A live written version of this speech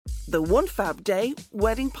the One Fab Day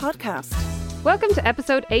Wedding Podcast. Welcome to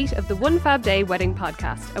episode 8 of the One Fab Day Wedding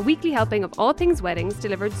Podcast, a weekly helping of all things weddings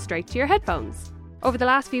delivered straight to your headphones. Over the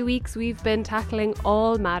last few weeks, we've been tackling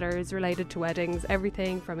all matters related to weddings,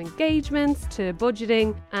 everything from engagements to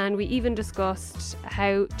budgeting, and we even discussed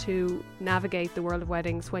how to navigate the world of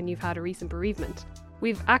weddings when you've had a recent bereavement.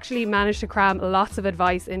 We've actually managed to cram lots of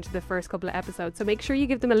advice into the first couple of episodes, so make sure you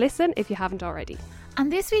give them a listen if you haven't already.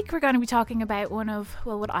 And this week we're going to be talking about one of,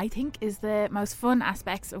 what I think is the most fun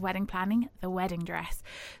aspects of wedding planning, the wedding dress.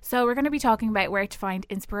 So we're going to be talking about where to find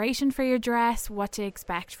inspiration for your dress, what to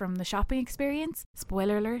expect from the shopping experience,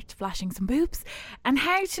 spoiler alert, flashing some boobs, and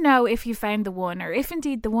how to know if you found the one or if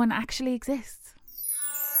indeed the one actually exists.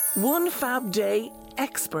 One Fab Day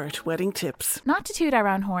Expert Wedding Tips. Not to toot our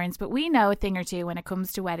own horns, but we know a thing or two when it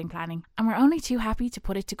comes to wedding planning, and we're only too happy to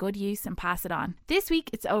put it to good use and pass it on. This week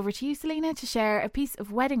it's over to you, Selena, to share a piece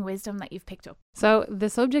of wedding wisdom that you've picked up. So the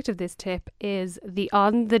subject of this tip is the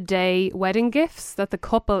on-the-day wedding gifts that the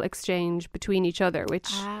couple exchange between each other,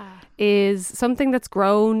 which is something that's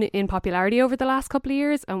grown in popularity over the last couple of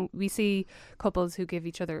years, and we see couples who give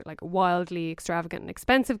each other like wildly extravagant and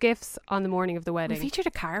expensive gifts on the morning of the wedding. We featured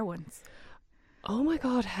a car once. Oh my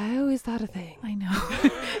God, how is that a thing? I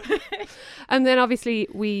know. And then obviously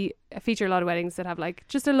we feature a lot of weddings that have like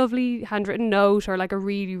just a lovely handwritten note or like a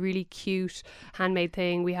really, really cute handmade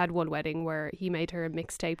thing. We had one wedding where he made her a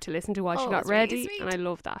mixtape to listen to while she got ready, really and I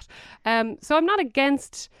love that. So I'm not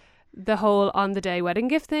against the whole on the day wedding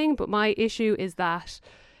gift thing, but my issue is that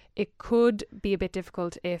it could be a bit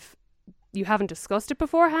difficult if you haven't discussed it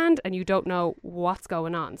beforehand and you don't know what's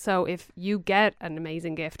going on. So if you get an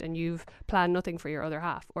amazing gift and you've planned nothing for your other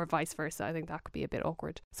half, or vice versa, I think that could be a bit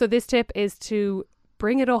awkward. So this tip is to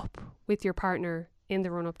bring it up with your partner in the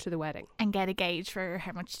run up to the wedding. And get a gauge for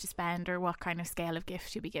how much to spend or what kind of scale of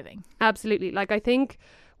gift you'll be giving. Absolutely. Like, I think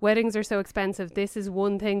weddings are so expensive. This is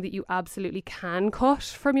one thing that you absolutely can cut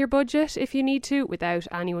from your budget if you need to without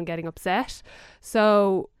anyone getting upset.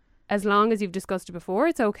 So as long as you've discussed it before,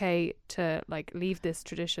 it's okay to like leave this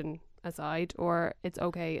tradition aside, or it's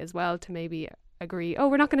okay as well to maybe agree,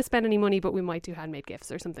 we're not going to spend any money, but we might do handmade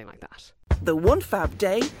gifts or something like that. The One Fab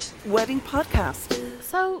Day Wedding Podcast.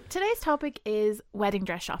 So today's topic is wedding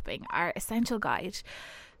dress shopping, our essential guide.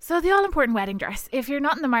 So the all-important wedding dress. If you're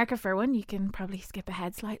not in the market for one, you can probably skip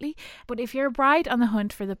ahead slightly. But if you're a bride on the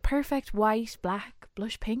hunt for the perfect white, black,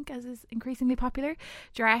 blush pink, as is increasingly popular,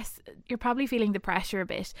 dress, you're probably feeling the pressure a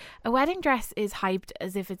bit. A wedding dress is hyped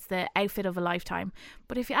as if it's the outfit of a lifetime.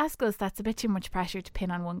 But if you ask us, that's a bit too much pressure to pin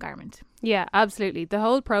on one garment. Yeah, absolutely. The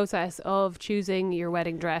whole process of choosing your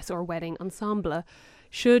wedding dress or wedding ensemble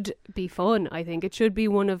should be fun, I think. It should be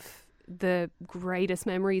one of the greatest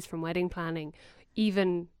memories from wedding planning,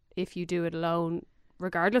 even if you do it alone,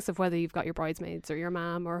 regardless of whether you've got your bridesmaids or your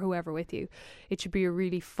mum or whoever with you. It should be a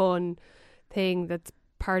really fun thing that's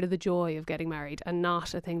part of the joy of getting married and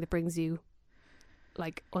not a thing that brings you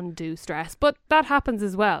like undue stress. But that happens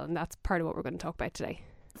as well, and that's part of what we're going to talk about today.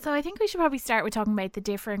 So I think we should probably start with talking about the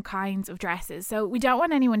different kinds of dresses. So we don't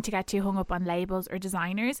want anyone to get too hung up on labels or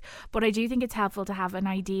designers, but I do think it's helpful to have an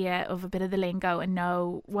idea of a bit of the lingo and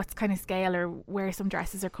know what's kind of scale or where some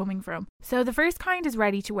dresses are coming from. So the first kind is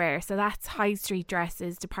ready to wear. So that's high street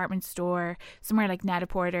dresses, department store, somewhere like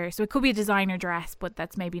Net-a-Porter. So it could be a designer dress, but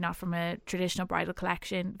that's maybe not from a traditional bridal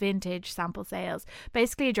collection, vintage, sample sales.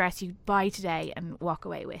 Basically a dress you buy today and walk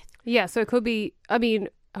away with. Yeah, so it could be,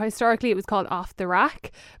 historically it was called off the rack,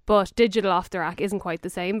 but digital off the rack isn't quite the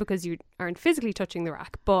same because you aren't physically touching the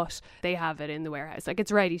rack, but they have it in the warehouse. Like,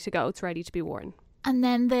 it's ready to go, it's ready to be worn. And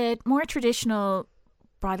then the more traditional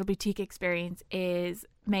bridal boutique experience is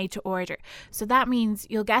made to order. So that means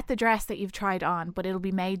you'll get the dress that you've tried on, but it'll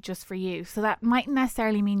be made just for you. So that mightn't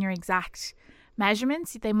necessarily mean your exact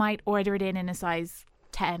measurements. They might order it in a size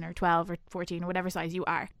 10 or 12 or 14 or whatever size you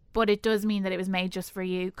are. But it does mean that it was made just for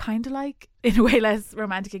you, kind of like, in a way less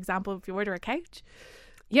romantic example, if you order a couch.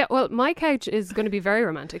 Yeah, well, my couch is going to be very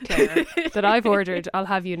romantic, Claire, that I've ordered, I'll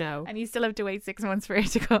have you know. And you still have to wait 6 months for it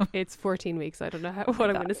to come. It's 14 weeks, I don't know what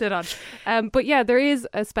I'm going to sit on. But yeah, there is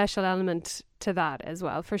a special element to that as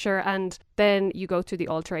well, for sure. And then you go through the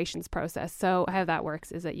alterations process. So how that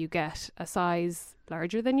works is that you get a size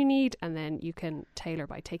larger than you need, and then you can tailor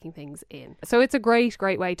by taking things in. So it's a great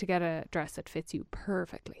way to get a dress that fits you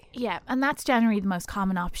perfectly. Yeah, and that's generally the most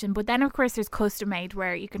common option. But then of course there's custom made,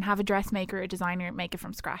 where you can have a dressmaker or a designer make it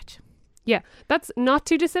from scratch. Yeah, that's not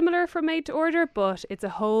too dissimilar from made to order, but it's a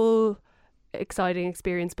whole exciting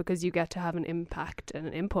experience because you get to have an impact and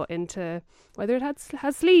an input into whether it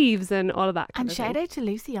has sleeves and all of that kind And of shout thing. out to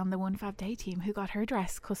Lucy on the One Fab Day team who got her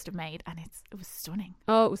dress custom made, and it was stunning.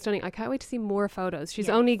 Oh, it was stunning. I can't wait to see more photos. She's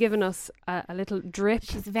Yeah. only given us a little drip.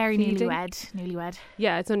 She's very feeding. newlywed.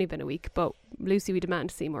 Yeah, it's only been a week, but Lucy, we demand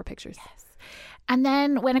to see more pictures. Yes. And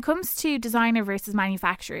then when it comes to designer versus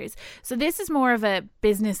manufacturers, so this is more of a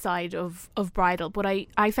business side of bridal, but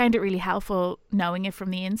I found it really helpful knowing it from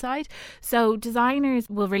the inside. So designers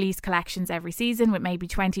will release collections every season with maybe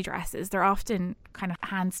 20 dresses. They're often kind of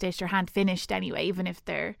hand stitched or hand finished anyway, even if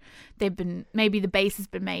maybe the base has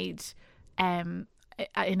been made in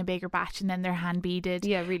a bigger batch and then they're hand beaded.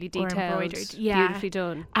 Yeah, really or detailed, embroidered. Yeah. beautifully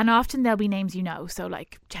done. And often there'll be names so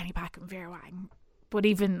like Jenny Pack and Vera Wang, but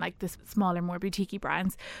even like the smaller, more boutique-y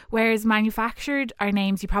brands. Whereas manufactured are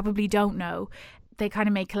names you probably don't know. They kind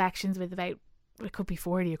of make collections with about, it could be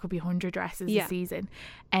 40, it could be 100 dresses a season.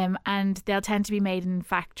 And they'll tend to be made in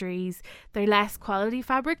factories. They're less quality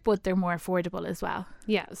fabric, but they're more affordable as well.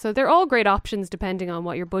 Yeah, so they're all great options depending on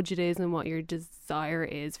what your budget is and what your desire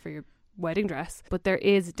is for your wedding dress. But there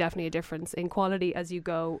is definitely a difference in quality as you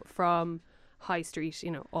go from high street,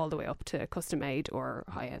 all the way up to custom made or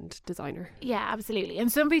high-end designer. Yeah, absolutely.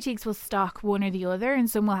 And some boutiques will stock one or the other and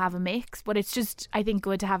some will have a mix, but it's just, I think,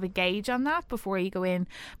 good to have a gauge on that before you go in,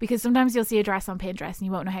 because sometimes you'll see a dress on Pinterest and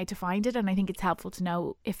you won't know how to find it, and I think it's helpful to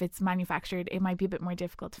know if it's manufactured. It might be a bit more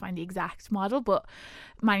difficult to find the exact model, but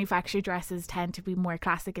manufactured dresses tend to be more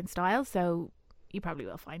classic in style, so you probably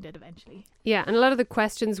will find it eventually. Yeah, and a lot of the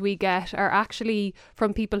questions we get are actually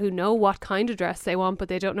from people who know what kind of dress they want, but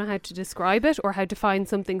they don't know how to describe it or how to find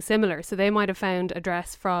something similar. So they might have found a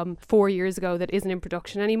dress from 4 years ago that isn't in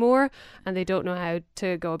production anymore, and they don't know how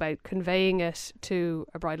to go about conveying it to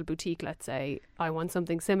a bridal boutique. Let's say, I want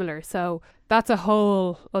something similar. So that's a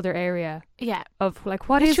whole other area Yeah. of like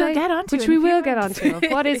what Which is we'll get onto which in we a few will get months. onto,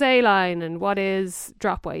 of what is A-line and what is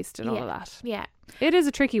drop waist and all Yeah. of that. Yeah. It is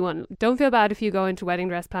a tricky one. Don't feel bad if you go into wedding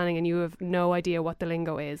dress planning and you have no idea what the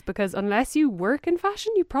lingo is, because unless you work in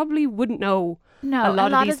fashion, you probably wouldn't know No, a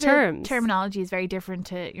lot of these the terms. terminology is very different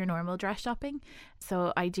to your normal dress shopping.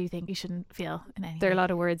 So I do think you shouldn't feel in any There are a way.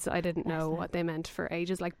 lot of words I didn't know Yes. what they meant for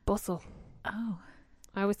ages, like bustle. Oh,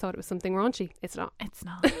 I always thought it was something raunchy. It's not. it's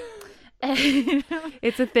not.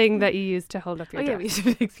 It's a thing that you use to hold up your Oh yeah, we dress.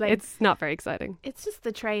 should explain. It's not very exciting. It's just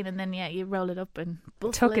the train, and then you roll it up and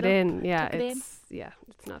bustle Tuck it up. in. Yeah, tuck it in.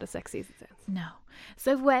 it's not as sexy as it sounds. No.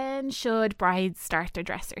 So when should brides start their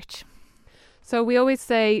dress search? So we always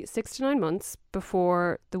say 6 to 9 months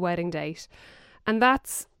before the wedding date. And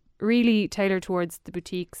that's really tailored towards the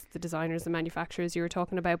boutiques, the designers, the manufacturers you were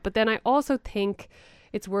talking about. But then I also think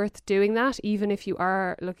it's worth doing that even if you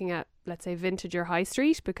are looking at, let's say, vintage or high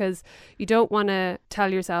street, because you don't want to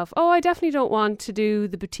tell yourself, oh, I definitely don't want to do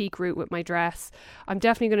the boutique route with my dress. I'm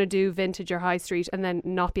definitely going to do vintage or high street, and then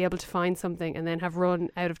not be able to find something and then have run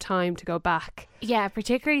out of time to go back. Yeah,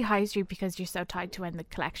 particularly high street, because you're so tied to when the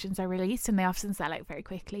collections are released and they often sell out very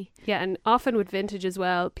quickly. Yeah, and often with vintage as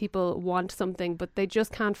well, people want something, but they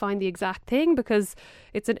just can't find the exact thing because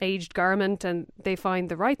it's an aged garment and they find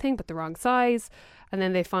the right thing but the wrong size. And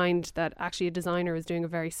then they find that actually a designer is doing a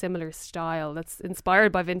very similar style that's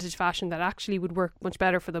inspired by vintage fashion that actually would work much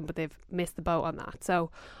better for them, but they've missed the boat on that. So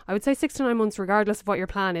I would say 6 to 9 months, regardless of what your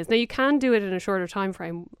plan is. Now, you can do it in a shorter time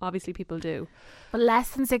frame. Obviously, people do. But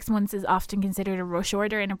less than 6 months is often considered a rush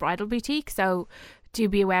order in a bridal boutique. So do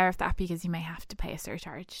be aware of that, because you may have to pay a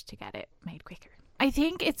surcharge to get it made quicker. I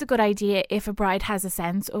think it's a good idea if a bride has a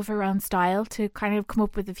sense of her own style to kind of come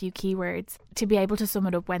up with a few keywords to be able to sum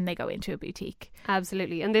it up when they go into a boutique.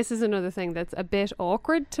 Absolutely. And this is another thing that's a bit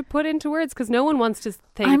awkward to put into words, because no one wants to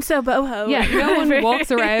think... I'm so boho. Yeah, no one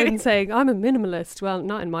walks around saying, I'm a minimalist. Well,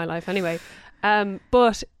 not in my life anyway.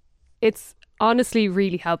 But it's honestly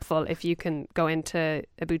really helpful if you can go into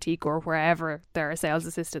a boutique or wherever there are sales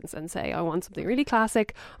assistants and say, I want something really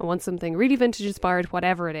classic, I want something really vintage inspired,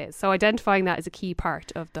 whatever it is. So identifying that is a key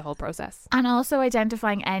part of the whole process. And also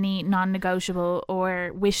identifying any non-negotiable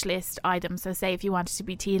or wish list items. So say if you want it to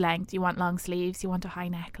be T-length, you want long sleeves, you want a high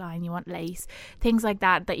neckline, you want lace, things like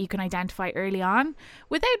that you can identify early on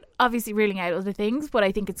without obviously ruling out other things. But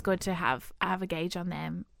I think it's good to have a gauge on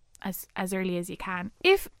them as early as you can,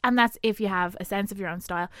 and that's if you have a sense of your own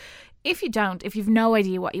style. If you don't, if you've no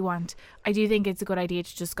idea what you want, I do think it's a good idea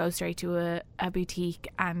to just go straight to a boutique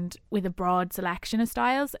and with a broad selection of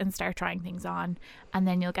styles and start trying things on, and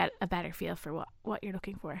then you'll get a better feel for what you're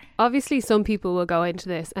looking for. Obviously, some people will go into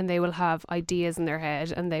this and they will have ideas in their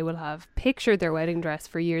head and they will have pictured their wedding dress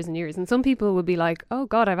for years and years, and some people will be like, oh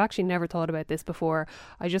God, I've actually never thought about this before.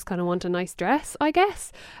 I just kind of want a nice dress, I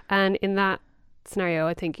guess. And in that scenario,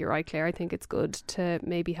 I think you're right, Claire. I think it's good to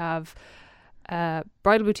maybe have a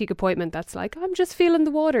bridal boutique appointment that's like, I'm just feeling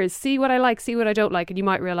the waters, see what I like, see what I don't like, and you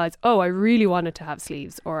might realise, oh, I really wanted to have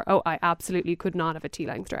sleeves, or oh, I absolutely could not have a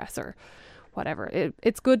tea-length dress, or whatever.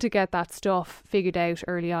 It's good to get that stuff figured out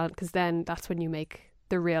early on, because then that's when you make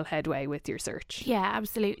the real headway with your search. Yeah,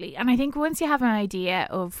 absolutely. And I think once you have an idea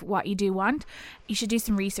of what you do want, you should do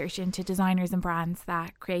some research into designers and brands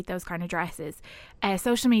that create those kind of dresses.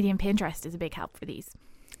 Social media and Pinterest is a big help for these.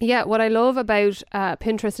 Yeah, what I love about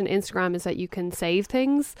Pinterest and Instagram is that you can save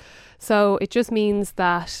things. So it just means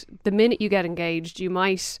that the minute you get engaged, you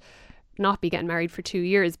might not be getting married for 2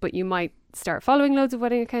 years, but you might start following loads of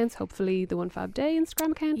wedding accounts, hopefully the One Fab Day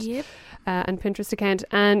Instagram account, and Pinterest account,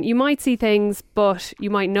 and you might see things, but you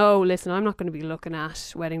might know, listen, I'm not going to be looking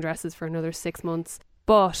at wedding dresses for another 6 months,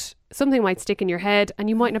 but something might stick in your head and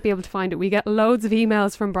you might not be able to find it. We get loads of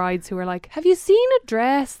emails from brides who are like, have you seen a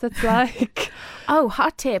dress that's like... Oh,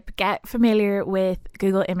 hot tip, get familiar with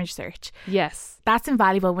Google image search. Yes. That's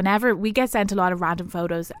invaluable. Whenever we get sent a lot of random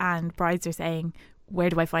photos and brides are saying, where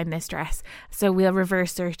do I find this dress? So we'll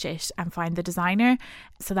reverse search it and find the designer.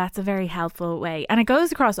 So that's a very helpful way. And it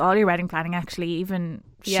goes across all your wedding planning, actually, even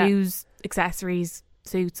shoes, accessories,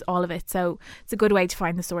 suits, all of it. So it's a good way to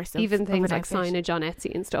find the source of even things of like signage on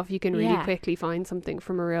Etsy and stuff. You can really quickly find something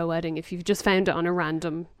from a real wedding if you've just found it on a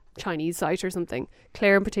random Chinese site or something.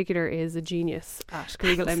 Claire in particular is a genius at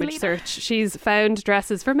Google image search. She's found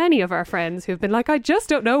dresses for many of our friends who've been like, I just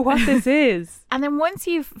don't know what this is. And then once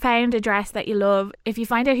you've found a dress that you love, if you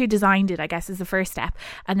find out who designed it, I guess is the first step,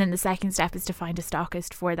 and then the second step is to find a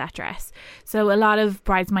stockist for that dress. So a lot of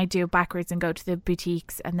brides might do it backwards and go to the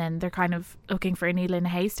boutiques, and then they're kind of looking for a needle in a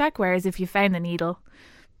haystack, whereas if you found the needle,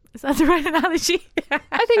 is that the right analogy?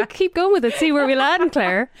 I think keep going with it, see where we land,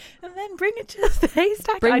 Claire. And then bring it to the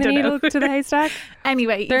haystack. Bring the needle to the haystack.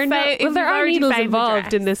 Anyway, there are needles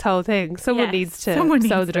involved in this whole thing. Someone needs to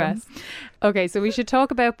sew the dress. Okay, so we should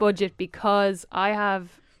talk about budget, because I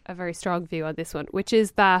have a very strong view on this one, which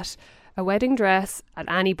is that a wedding dress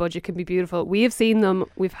at any budget can be beautiful. We have seen them.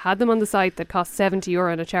 We've had them on the site that cost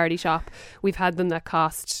 €70 in a charity shop. We've had them that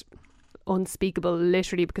cost unspeakable,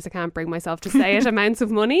 literally, because I can't bring myself to say it, amounts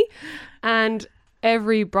of money, and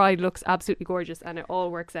every bride looks absolutely gorgeous and it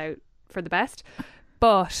all works out for the best.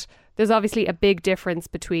 But there's obviously a big difference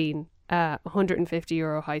between a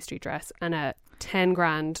 €150 high street dress and a 10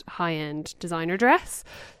 grand high-end designer dress.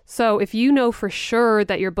 So if you know for sure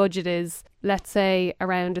that your budget is, let's say,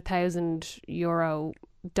 around €1,000,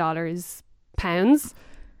 dollars, pounds,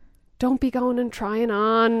 don't be going and trying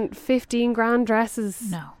on 15 grand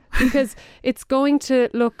dresses. No. Because it's going to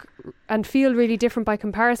look and feel really different by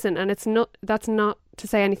comparison, and that's not to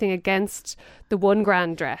say anything against the 1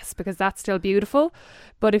 grand dress, because that's still beautiful,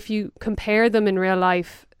 but if you compare them in real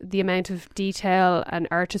life, the amount of detail and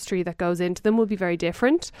artistry that goes into them will be very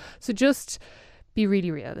different. So just be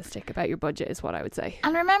really realistic about your budget is what I would say.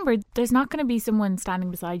 And remember, there's not going to be someone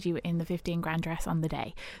standing beside you in the 15 grand dress on the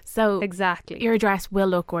day. So exactly, your dress will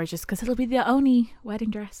look gorgeous because it'll be the only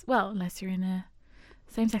wedding dress. Well, unless you're in a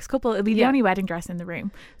same-sex couple, it'll be the only wedding dress in the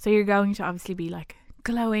room. So you're going to obviously be like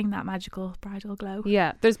glowing, that magical bridal glow.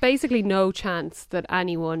 Yeah, there's basically no chance that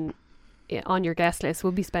anyone on your guest list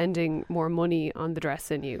will be spending more money on the dress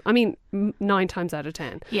than you. I mean, 9 times out of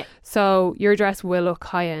 10. Yeah. So your dress will look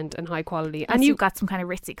high-end and high quality. And you've got some kind of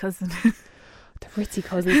ritzy cousin. The ritzy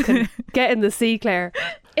cousins can get in the sea, Claire.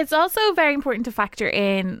 It's also very important to factor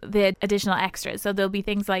in the additional extras. So there'll be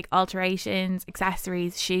things like alterations,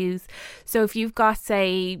 accessories, shoes. So if you've got,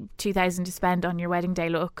 say, $2,000 to spend on your wedding day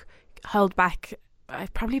look, hold back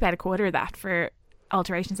probably about a quarter of that for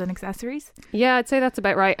alterations and accessories. Yeah, I'd say that's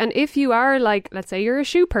about right. And if you are, like, let's say you're a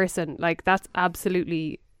shoe person, like, that's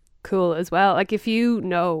absolutely cool as well. Like, if you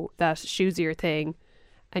know that shoes are your thing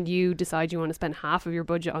and you decide you want to spend half of your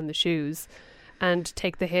budget on the shoes and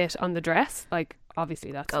take the hit on the dress, like,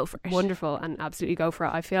 obviously that's go for it. Wonderful, and absolutely go for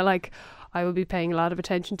it. I feel like I will be paying a lot of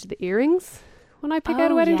attention to the earrings when I pick out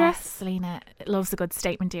a wedding dress. Selena loves a good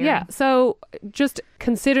statement earring. Yeah, so just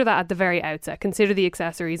consider that at the very outset. Consider the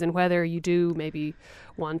accessories and whether you do maybe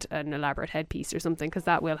want an elaborate headpiece or something, because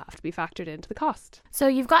that will have to be factored into the cost. So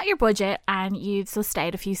you've got your budget and you've sussed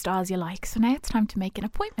out a few styles you like. So now it's time to make an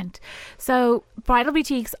appointment. So bridal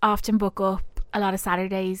boutiques often book up a lot of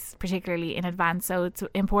Saturdays, particularly in advance. So it's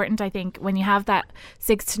important, I think, when you have that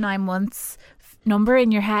 6 to 9 months number in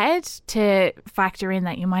your head, to factor in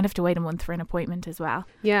that you might have to wait a month for an appointment as well.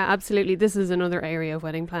 Yeah, absolutely. This is another area of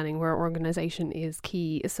wedding planning where organisation is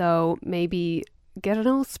key. So maybe get an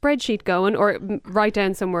old spreadsheet going, or write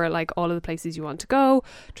down somewhere like all of the places you want to go.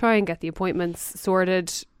 Try and get the appointments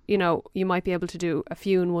sorted. You know, you might be able to do a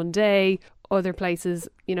few in one day, Other places,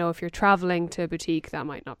 you know, if you're traveling to a boutique, that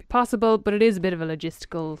might not be possible, but it is a bit of a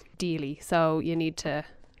logistical dealie. So you need to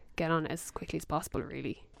get on it as quickly as possible,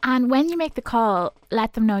 really. And when you make the call,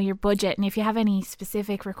 let them know your budget and if you have any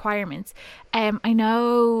specific requirements. I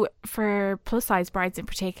know for plus size brides in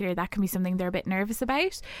particular, that can be something they're a bit nervous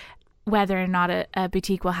about, whether or not a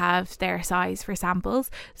boutique will have their size for samples.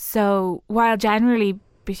 So while generally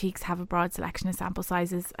boutiques have a broad selection of sample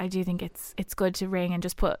sizes, I do think it's good to ring and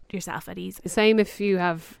just put yourself at ease. Same if you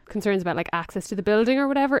have concerns about like access to the building or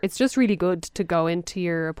whatever. It's just really good to go into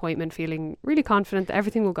your appointment feeling really confident that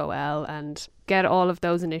everything will go well and get all of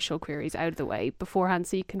those initial queries out of the way beforehand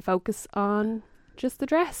so you can focus on just the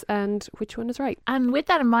dress and which one is right. And with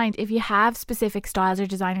that in mind, if you have specific styles or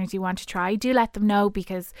designers you want to try, do let them know,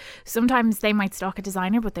 because sometimes they might stock a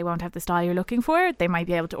designer but they won't have the style you're looking for. They might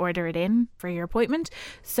be able to order it in for your appointment.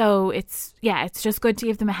 So it's just good to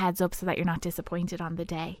give them a heads up so that you're not disappointed on the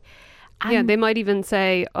day. And they might even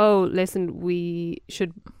say, oh, listen, we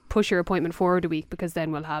should push your appointment forward a week because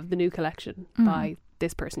then we'll have the new collection by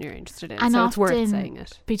this person you're interested in. And so it's worth often saying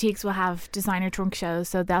it. Boutiques will have designer trunk shows,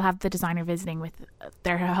 so they'll have the designer visiting with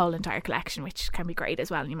their whole entire collection, which can be great as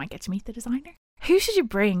well, and you might get to meet the designer. Who should you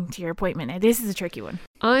bring to your appointment? Now, this is a tricky one.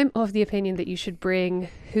 I'm of the opinion that you should bring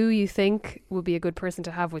who you think will be a good person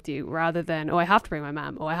to have with you, rather than, oh, I have to bring my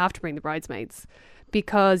mum, oh, I have to bring the bridesmaids,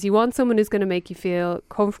 because you want someone who's going to make you feel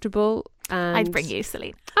comfortable. And I'd bring you,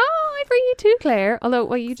 Celine. Oh, I'd bring you too, Claire. Although,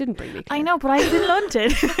 well, you didn't bring me, Claire. I know, but I was in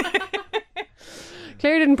London.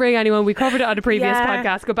 Claire didn't bring anyone. We covered it on a previous Yeah.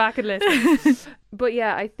 podcast. Go back and listen. But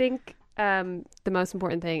yeah, I think the most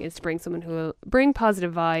important thing is to bring someone who will bring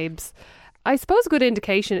positive vibes. I suppose a good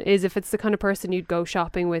indication is if it's the kind of person you'd go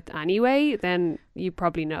shopping with anyway, then you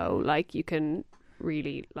probably know, like, you can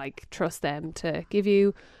really like trust them to give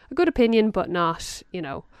you a good opinion, but not, you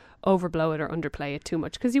know, overblow it or underplay it too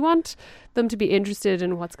much, because you want them to be interested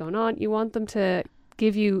in what's going on. You want them to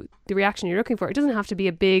give you the reaction you're looking for. It doesn't have to be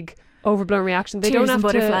a big overblown reaction. They Tears don't have and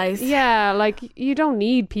butterflies. Yeah, like you don't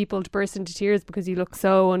need people to burst into tears because you look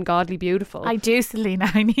so ungodly beautiful. I do, Selena.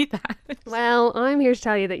 I need that. Well, I'm here to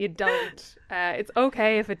tell you that you don't. It's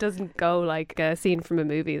okay if it doesn't go like a scene from a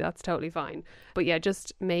movie. That's totally fine. But yeah,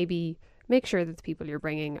 just maybe make sure that the people you're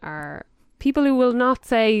bringing are people who will not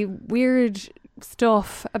say weird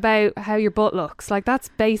stuff about how your butt looks. Like, that's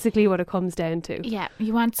basically what it comes down to. Yeah,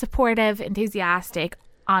 you want supportive, enthusiastic,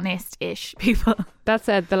 honest-ish people. That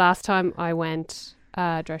said, the last time I went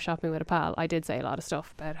dress shopping with a pal, I did say a lot of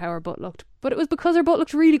stuff about how her butt looked, but it was because her butt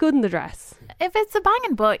looked really good in the dress. If it's a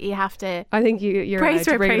banging butt, you have to. I think you're Praise allowed to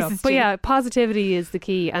where bring it praise up. is But due. yeah, positivity is the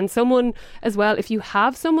key. And someone as well, if you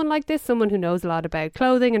have someone like this, someone who knows a lot about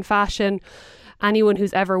clothing and fashion, anyone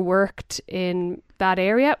who's ever worked in that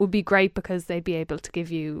area would be great, because they'd be able to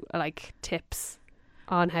give you like tips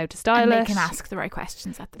on how to style And it. they can ask the right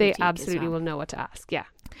questions at the They boutique as absolutely well. will know what to ask. Yeah.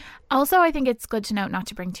 Also, I think it's good to note not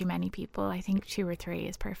to bring too many people. I think 2 or 3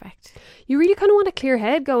 is perfect. You really kind of want a clear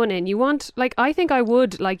head going in. You want, like, I think I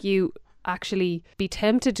would, like you, actually be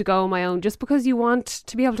tempted to go on my own just because you want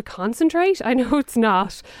to be able to concentrate. I know it's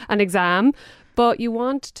not an exam, but you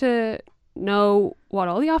want to know what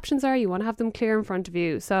all the options are. You want to have them clear in front of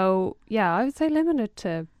you. So yeah, I would say limit it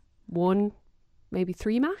to 1, maybe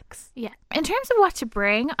 3 max. Yeah. In terms of what to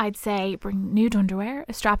bring, I'd say bring nude underwear,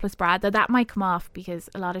 a strapless bra, though that might come off because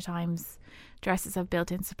a lot of times dresses have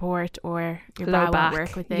built-in support or your Low bra back. won't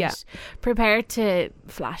work with it. Yeah. Prepare to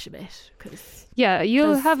flash a bit, because Yeah,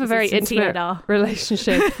 you'll Does- have a is very it sincere intimate at all?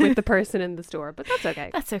 relationship with the person in the store, but that's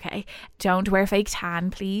okay. that's okay. Don't wear fake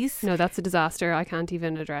tan, please. No, that's a disaster. I can't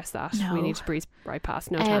even address that. No. We need to breeze right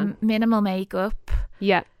past. No tan. Minimal makeup.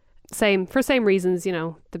 Yeah, same reasons. You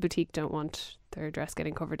know, the boutique don't want their dress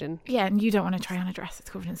getting covered in. Yeah, and you don't want to try on a dress that's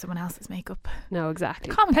covered in someone else's makeup. No,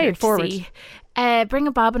 exactly. Common Pay it forward. courtesy. Bring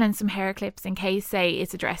a bobbin and some hair clips in case, say,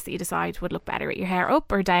 it's a dress that you decide would look better with your hair up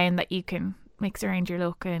or down, that you can mix around your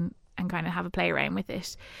look and kind of have a play around with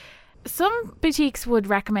it. Some boutiques would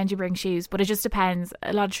recommend you bring shoes, but it just depends.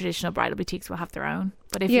 A lot of traditional bridal boutiques will have their own.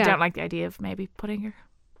 But if you Yeah. don't like the idea of maybe putting your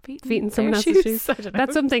feet in their someone else's shoes. I don't know.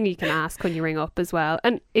 That's something you can ask when you ring up as well.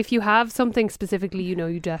 And if you have something specifically you know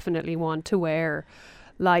you definitely want to wear,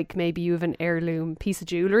 like maybe you have an heirloom piece of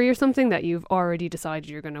jewellery or something that you've already decided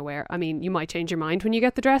you're going to wear. I mean, you might change your mind when you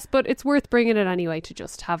get the dress, but it's worth bringing it anyway to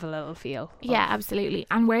just have a little feel. Yeah, absolutely.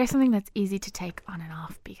 And wear something that's easy to take on and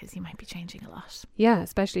off, because you might be changing a lot. Yeah,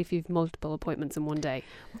 especially if you've multiple appointments in one day.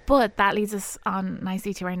 But that leads us on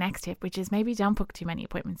nicely to our next tip, which is maybe don't book too many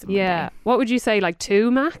appointments in one Yeah. day. What would you say, like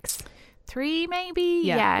 2 max? 3 maybe?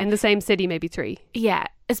 Yeah. In the same city, maybe 3. Yeah.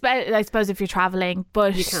 I suppose if you're traveling,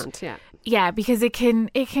 but You can't, yeah. Yeah, because it can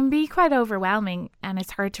be quite overwhelming and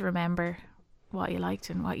it's hard to remember what you liked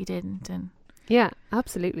and what you didn't. And Yeah,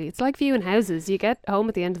 absolutely. It's like viewing houses. You get home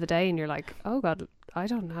at the end of the day and you're like, oh God, I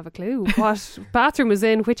don't have a clue what bathroom was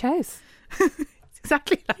in which house.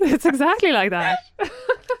 exactly like It's exactly like that.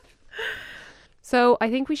 So I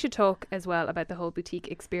think we should talk as well about the whole boutique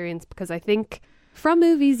experience, because I think from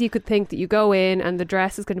movies you could think that you go in and the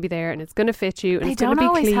dress is going to be there and it's going to fit you and they it's going to don't be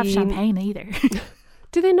always clean. have champagne either.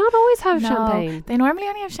 Do they not always have No, champagne? they normally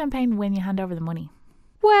only have champagne when you hand over the money.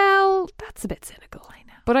 Well, that's a bit cynical. I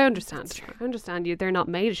know. But I understand. That's true. I understand you. They're not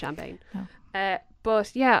made of champagne. No.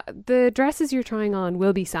 But yeah, the dresses you're trying on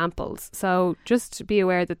will be samples. So just be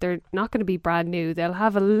aware that they're not going to be brand new. They'll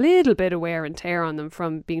have a little bit of wear and tear on them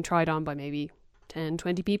from being tried on by maybe 10,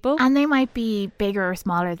 20 people. And they might be bigger or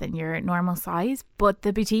smaller than your normal size, but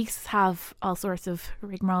the boutiques have all sorts of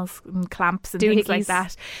rigmaroles and clamps and things like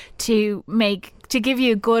Doohickeys. that to give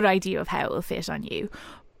you a good idea of how it will fit on you.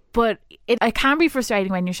 But it can be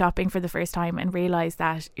frustrating when you're shopping for the first time and realise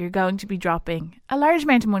that you're going to be dropping a large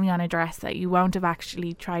amount of money on a dress that you won't have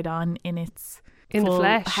actually tried on in its In the full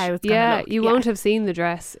flesh. how it's gonna Yeah, look. you won't have seen the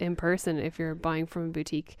dress in person if you're buying from a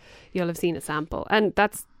boutique. You'll have seen a sample. And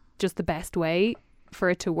that's just the best way for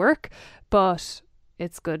it to work. But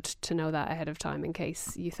it's good to know that ahead of time in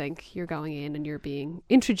case you think you're going in and you're being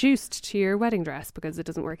introduced to your wedding dress, because it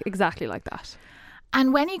doesn't work exactly like that.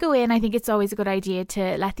 And when you go in, I think it's always a good idea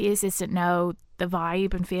to let the assistant know the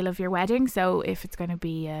vibe and feel of your wedding. So if it's going to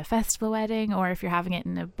be a festival wedding or if you're having it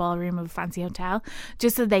in a ballroom of a fancy hotel,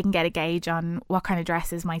 just so they can get a gauge on what kind of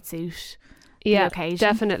dresses might suit the occasion.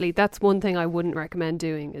 Definitely. That's one thing I wouldn't recommend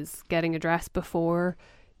doing, is getting a dress before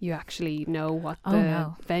you actually know what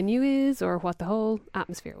the venue is or what the whole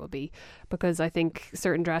atmosphere will be, because I think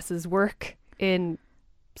certain dresses work in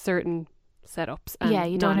certain setups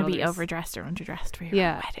and you don't want to be others. overdressed or underdressed for your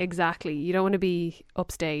Yeah, wedding. exactly. You don't want to be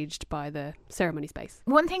upstaged by the ceremony space.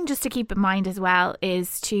 One thing just to keep in mind as well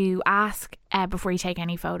is to ask before you take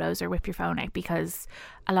any photos or whip your phone out, because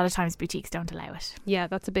a lot of times boutiques don't allow it. Yeah,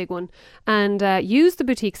 that's a big one. And use the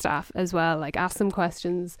boutique staff as well. Like, ask them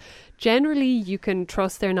questions. Generally, you can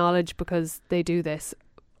trust their knowledge because they do this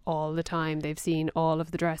all the time. They've seen all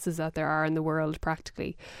of the dresses that there are in the world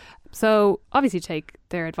practically. So obviously take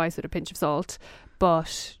their advice with a pinch of salt,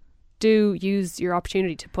 but do use your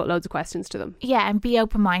opportunity to put loads of questions to them. Yeah, and be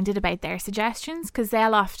open-minded about their suggestions, because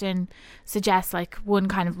they'll often suggest like one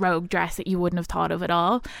kind of rogue dress that you wouldn't have thought of at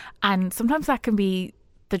all. And sometimes that can be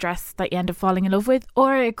the dress that you end up falling in love with,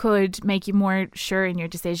 or it could make you more sure in your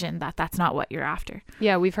decision that that's not what you're after.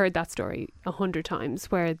 Yeah, we've heard that story 100 times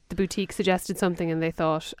where the boutique suggested something and they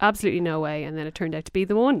thought absolutely no way, and then it turned out to be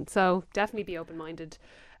the one. So definitely be open-minded.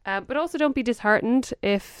 But also don't be disheartened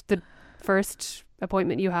if the first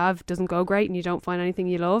appointment you have doesn't go great and you don't find anything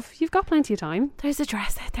you love. You've got plenty of time. There's a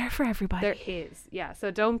dress out there for everybody. There is, yeah. So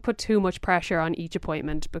don't put too much pressure on each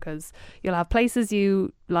appointment, because you'll have places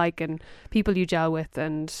you like and people you gel with,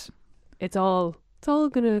 and it's all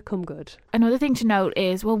going to come good. Another thing to note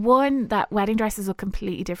is, well, one, that wedding dresses look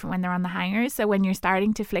completely different when they're on the hangers. So when you're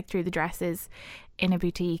starting to flick through the dresses in a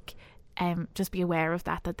boutique, just be aware of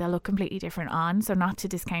that they'll look completely different on. So not to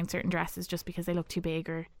discount certain dresses just because they look too big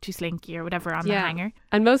or too slinky or whatever on the hanger.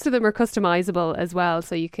 And most of them are customizable as well,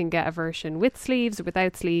 so you can get a version with sleeves or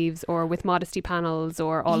without sleeves or with modesty panels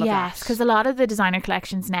or all of that. Yes, because a lot of the designer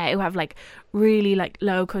collections now have like really like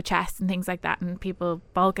low cut chests and things like that, and people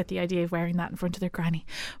balk at the idea of wearing that in front of their granny.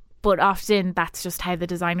 But often that's just how the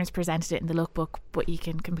designers presented it in the lookbook, but you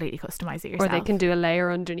can completely customise it yourself. Or they can do a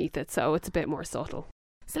layer underneath it, so it's a bit more subtle.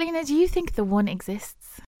 Selena, do you think the one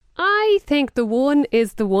exists? I think the one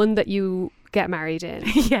is the one that you get married in.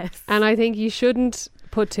 Yes. And I think you shouldn't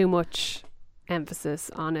put too much emphasis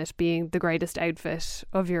on it being the greatest outfit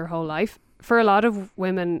of your whole life. For a lot of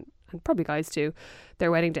women, and probably guys too, their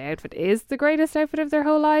wedding day outfit is the greatest outfit of their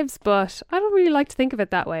whole lives, but I don't really like to think of it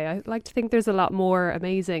that way. I like to think there's a lot more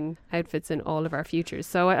amazing outfits in all of our futures.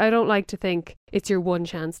 So I don't like to think it's your one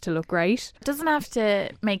chance to look great. It doesn't have to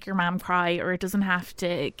make your mum cry, or it doesn't have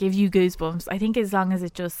to give you goosebumps. I think as long as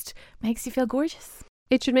it just makes you feel gorgeous.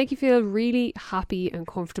 It should make you feel really happy and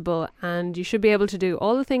comfortable, and you should be able to do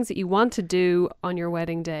all the things that you want to do on your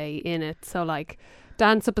wedding day in it. So like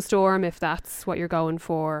dance up a storm if that's what you're going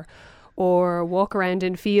for, or walk around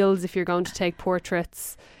in fields if you're going to take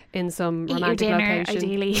portraits in some Eat romantic your dinner, location.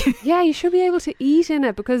 ideally. Yeah, you should be able to eat in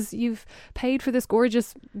it because you've paid for this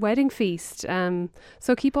gorgeous wedding feast.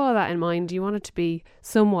 So keep all of that in mind. You want it to be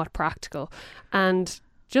somewhat practical, and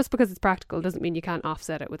just because it's practical doesn't mean you can't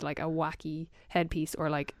offset it with like a wacky headpiece or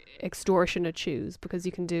like extortionate shoes, because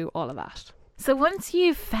you can do all of that. So once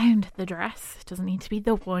you've found the dress, it doesn't need to be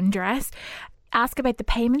the one dress, Ask about the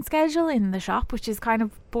payment schedule in the shop, which is kind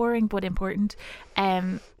of boring but important.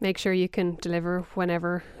 Make sure you can deliver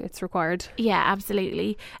whenever it's required. Yeah,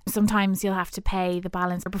 absolutely. Sometimes you'll have to pay the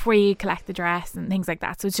balance before you collect the dress and things like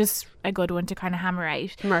that. So it's just a good one to kind of hammer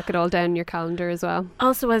out. Mark it all down in your calendar as well.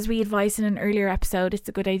 Also, as we advised in an earlier episode, it's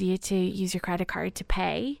a good idea to use your credit card to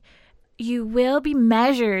pay. You will be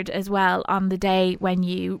measured as well on the day when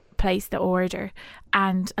you place the order,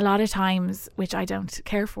 and a lot of times, which I don't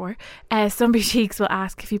care for, some boutiques will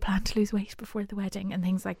ask if you plan to lose weight before the wedding and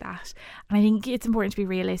things like that. And I think it's important to be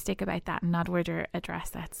realistic about that and not order a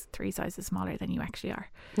dress that's 3 sizes smaller than you actually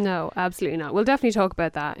are. No, absolutely not. We'll definitely talk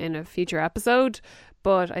about that in a future episode,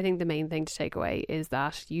 but I think the main thing to take away is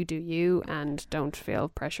that you do you and don't feel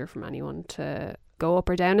pressure from anyone to go up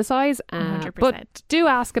or down a size. 100%. But do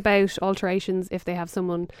ask about alterations if they have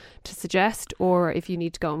someone to suggest, or if you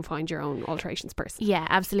need to go and find your own alterations person. Yeah,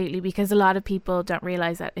 absolutely, because a lot of people don't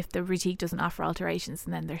realise that if the boutique doesn't offer alterations,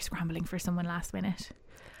 and then they're scrambling for someone last minute.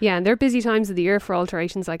 Yeah, and they're busy times of the year for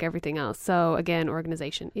alterations like everything else. So again,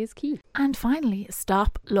 organisation is key. And finally,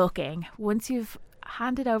 stop looking. Once you've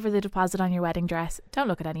handed over the deposit on your wedding dress, don't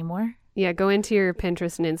look at it anymore. Yeah, go into your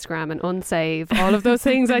Pinterest and Instagram and unsave all of those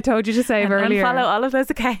things I told you to save and earlier. Unfollow all of those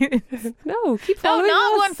accounts. No, keep No, following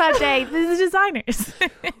not us. One Fab Day. This is designers.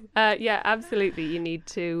 Yeah, absolutely. You need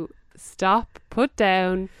to stop, put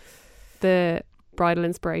down the bridal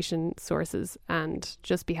inspiration sources and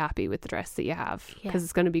just be happy with the dress that you have, because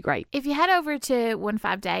it's going to be great. If you head over to One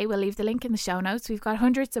Fab Day, we'll leave the link in the show notes. We've got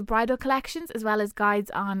hundreds of bridal collections, as well as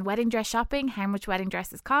guides on wedding dress shopping, how much wedding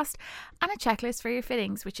dresses cost, and a checklist for your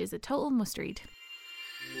fittings, which is a total must read.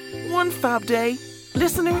 One Fab Day.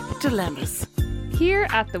 Listener dilemmas. Here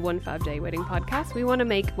at the One Fab Day Wedding Podcast, we want to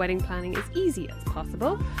make wedding planning as easy as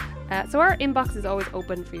possible. So our inbox is always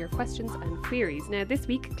open for your questions and queries. Now this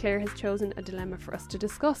week, Claire has chosen a dilemma for us to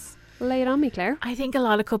discuss. Lay it on me, Claire. I think a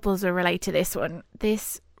lot of couples will relate to this one.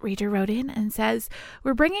 This reader wrote in and says,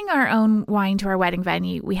 we're bringing our own wine to our wedding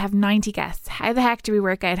venue. We have 90 guests. How the heck do we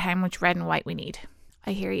work out how much red and white we need?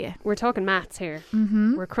 I hear you. We're talking maths here.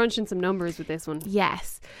 Mm-hmm. We're crunching some numbers with this one.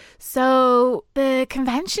 Yes. So the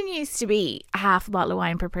convention used to be a half a bottle of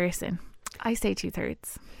wine per person. I say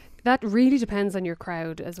 2/3. That really depends on your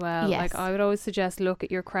crowd as well. Yes. Like I would always suggest look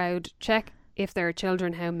at your crowd, check if there are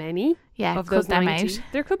children, how many of cut those them 90. out.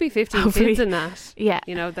 There could be 15 Hopefully. kids in that. Yeah.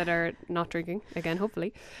 You know, that are not drinking. Again,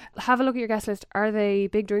 hopefully. Have a look at your guest list. Are they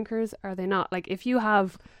big drinkers? Are they not? Like if you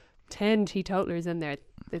have 10 teetotalers in there,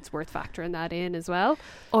 it's worth factoring that in as well.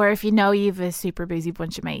 Or if you know you've a super busy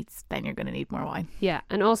bunch of mates, then you're going to need more wine. Yeah,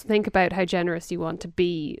 and also think about how generous you want to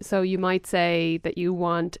be. So you might say that you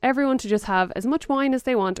want everyone to just have as much wine as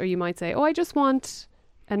they want, or you might say, oh, I just want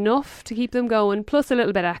enough to keep them going plus a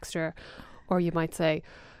little bit extra. Or you might say,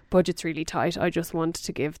 budget's really tight, I just want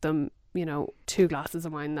to give them, 2 glasses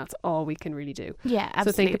of wine. That's all we can really do. Yeah,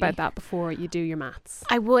 absolutely. So think about that before you do your maths.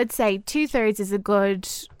 I would say 2/3 is a good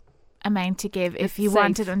amount to give if you safe.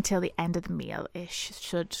 want it until the end of the meal. It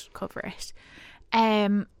should cover it.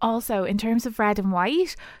 Also, in terms of red and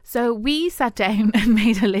white, so we sat down and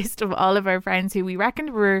made a list of all of our friends who we reckoned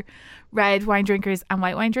were red wine drinkers and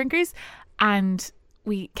white wine drinkers, and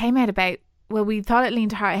we came out about, well, we thought it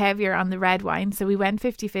leaned heavier on the red wine, so we went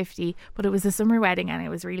 50-50, but it was a summer wedding and it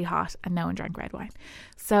was really hot and no one drank red wine.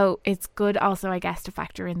 So it's good also, I guess, to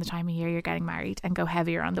factor in the time of year you're getting married and go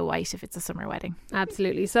heavier on the white if it's a summer wedding.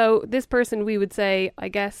 Absolutely. So this person, we would say, I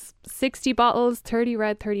guess 60 bottles, 30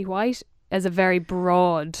 red, 30 white, as a very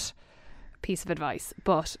broad piece of advice,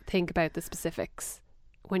 but think about the specifics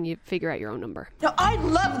when you figure out your own number. Now, I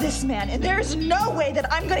love this man, and there is no way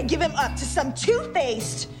that I'm going to give him up to some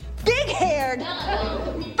two-faced, big-haired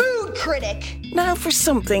food critic. Now for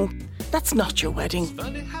something that's not your wedding.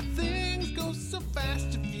 Funny how things go so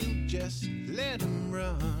fast if you just let them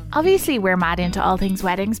run. Obviously, we're mad into all things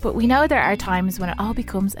weddings, but we know there are times when it all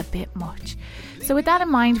becomes a bit much. So with that in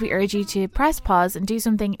mind, we urge you to press pause and do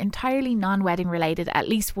something entirely non-wedding related at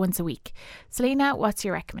least once a week. Selena, what's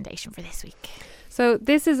your recommendation for this week? So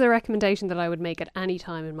this is a recommendation that I would make at any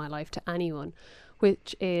time in my life to anyone,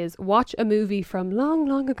 which is watch a movie from long,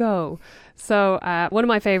 long ago. So one of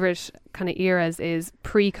my favourite kind of eras is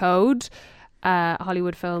pre-Code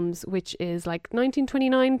Hollywood films, which is like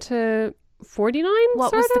 1929 to 49.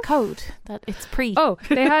 What was the code? That it's pre. Oh,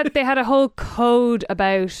 they had a whole code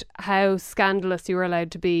about how scandalous you were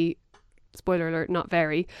allowed to be. Spoiler alert, not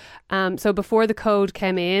very. So before the code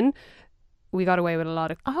came in, we got away with a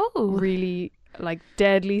lot of really like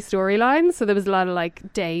deadly storylines. So there was a lot of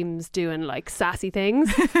like dames doing like sassy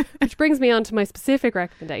things, which brings me on to my specific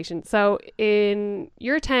recommendation. So in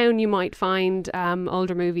your town, you might find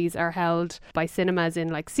older movies are held by cinemas in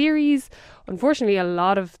like series. Unfortunately, a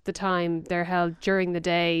lot of the time they're held during the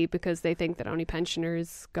day because they think that only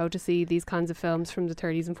pensioners go to see these kinds of films from the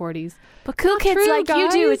 30s and 40s. But cool kids True, like you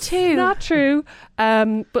do it guys. too. Not true.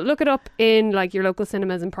 But look it up in like your local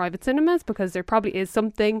cinemas and private cinemas, because there probably is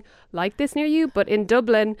something like this near you. But in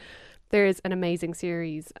Dublin, there's an amazing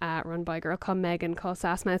series run by a girl called Megan called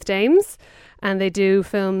Sassmouth Dames, and they do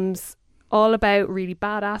films all about really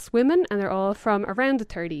badass women, and they're all from around the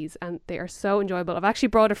 30s, and they are so enjoyable. I've actually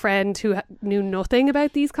brought a friend who knew nothing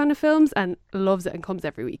about these kind of films and loves it and comes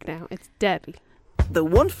every week now. It's deadly. The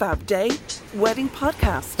One Fab Day Wedding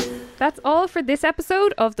Podcast. That's all for this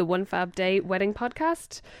episode of the One Fab Day Wedding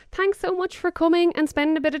Podcast. Thanks so much for coming and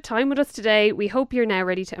spending a bit of time with us today. We hope you're now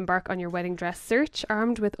ready to embark on your wedding dress search,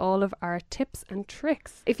 armed with all of our tips and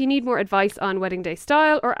tricks. If you need more advice on wedding day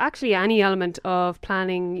style, or actually any element of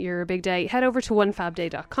planning your big day, head over to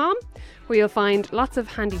onefabday.com, where you'll find lots of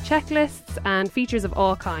handy checklists and features of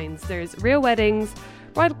all kinds. There's real weddings,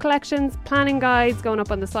 bridal collections, planning guides going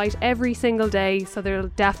up on the site every single day, so there'll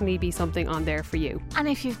definitely be something on there for you. And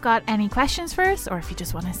if you've got any questions for us, or if you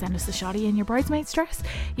just want to send us a shotty in your bridesmaid's dress,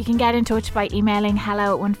 you can get in touch by emailing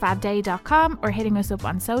hello@onefabday.com or hitting us up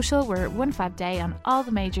on social. We're OneFabDay on all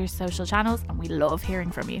the major social channels, and we love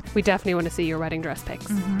hearing from you. We definitely want to see your wedding dress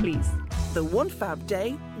pics, please. The One Fab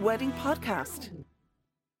Day Wedding Podcast.